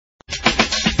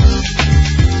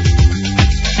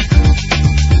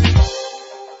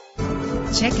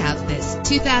Check out this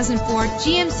 2004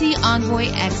 GMC Envoy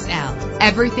XL.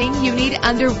 Everything you need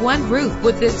under one roof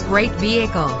with this great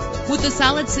vehicle. With a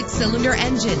solid 6-cylinder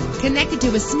engine connected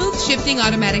to a smooth shifting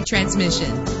automatic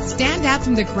transmission. Stand out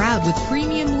from the crowd with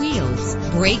premium wheels.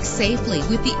 Brake safely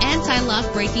with the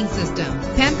anti-lock braking system.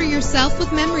 Pamper yourself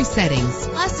with memory settings.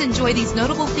 Plus, enjoy these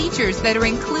notable features that are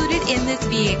included in this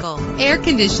vehicle: air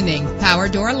conditioning, power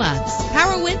door locks,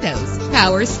 power windows,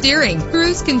 power steering,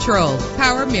 cruise control,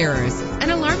 power mirrors, an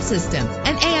alarm system,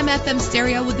 an AM/FM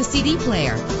stereo with a CD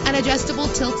player, an adjustable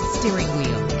tilt steering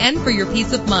wheel. And for your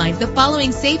peace of mind, the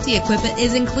following safety equipment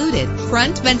is included: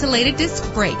 front ventilated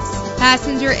disc brakes,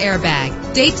 passenger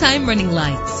airbag, daytime running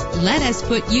lights. Let us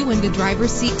put you in the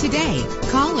driver's seat today.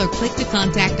 Call or click to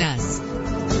contact us.